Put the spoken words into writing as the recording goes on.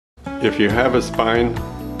If you have a spine,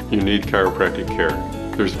 you need chiropractic care.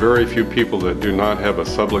 There's very few people that do not have a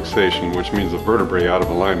subluxation, which means a vertebrae out of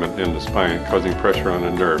alignment in the spine, causing pressure on a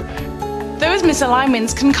nerve. Those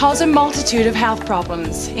misalignments can cause a multitude of health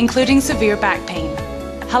problems, including severe back pain.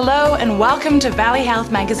 Hello and welcome to Valley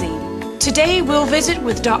Health Magazine. Today we'll visit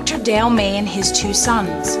with Dr. Dale May and his two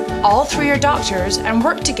sons. All three are doctors and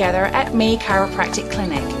work together at May Chiropractic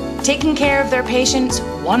Clinic, taking care of their patients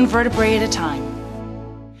one vertebrae at a time.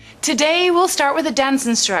 Today we'll start with a dance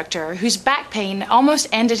instructor whose back pain almost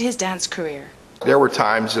ended his dance career. There were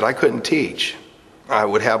times that I couldn't teach. I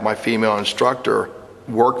would have my female instructor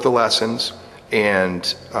work the lessons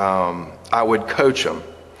and I would coach them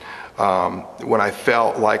when I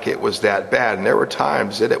felt like it was that bad. And there were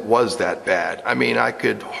times that it was that bad. I mean, I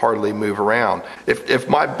could hardly move around. If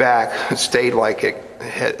my back stayed like it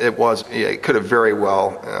could have very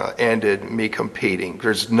well ended me competing.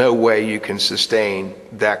 There's no way you can sustain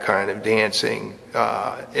that kind of dancing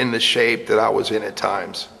in the shape that I was in at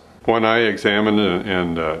times. When I examined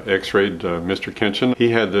and x-rayed Mr. Kinchen, he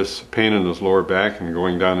had this pain in his lower back and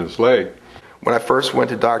going down his leg. When I first went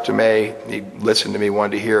to Dr. May, he listened to me,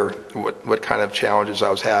 wanted to hear what kind of challenges I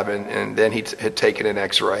was having, and then he had taken an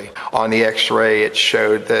x-ray. On the x-ray, it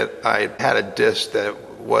showed that I had a disc that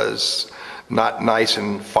was not nice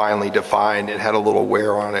and finely defined. It had a little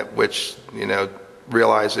wear on it, which,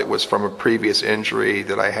 realized it was from a previous injury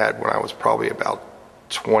that I had when I was probably about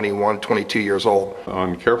 21, 22 years old.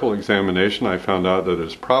 On careful examination, I found out that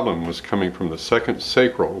his problem was coming from the second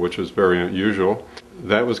sacral, which is very unusual.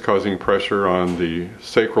 That was causing pressure on the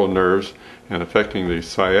sacral nerves and affecting the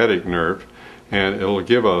sciatic nerve, and it'll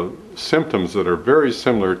give symptoms that are very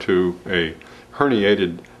similar to a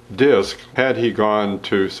herniated disc. Had he gone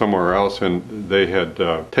to somewhere else and they had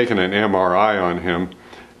taken an MRI on him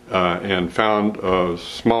and found a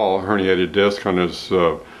small herniated disc on his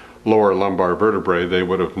lower lumbar vertebrae, they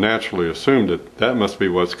would have naturally assumed that must be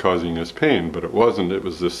what's causing his pain, but it wasn't. It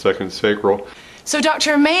was the second sacral. So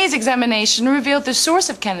Dr. May's examination revealed the source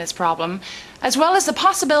of Kenneth's problem, as well as the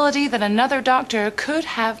possibility that another doctor could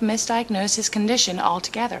have misdiagnosed his condition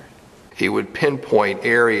altogether. He would pinpoint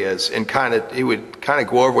areas and he would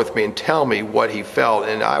go over with me and tell me what he felt,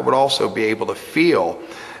 and I would also be able to feel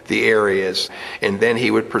the areas, and then he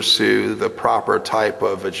would pursue the proper type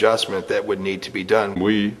of adjustment that would need to be done.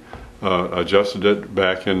 We adjusted it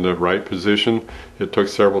back in the right position. It took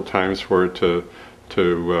several times for it to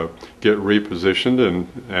get repositioned, and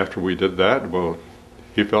after we did that, well,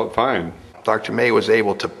 he felt fine. Dr. May was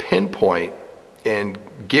able to pinpoint and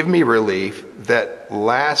give me relief that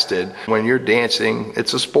lasted. When you're dancing,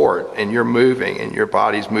 it's a sport, and you're moving, and your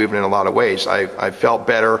body's moving in a lot of ways. I felt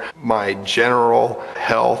better. My general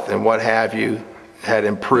health and what have you had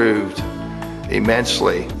improved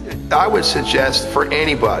immensely. I would suggest for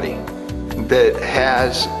anybody that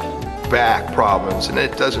has back problems, and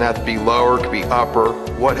it doesn't have to be lower, it could be upper,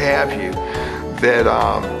 what have you,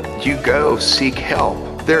 that you go seek help.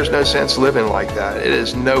 There's no sense living like that. It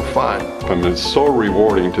is no fun. And it's so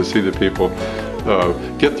rewarding to see the people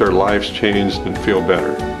get their lives changed and feel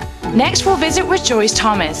better. Next, we'll visit with Joyce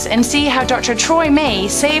Thomas and see how Dr. Troy May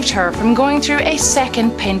saved her from going through a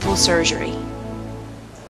second painful surgery.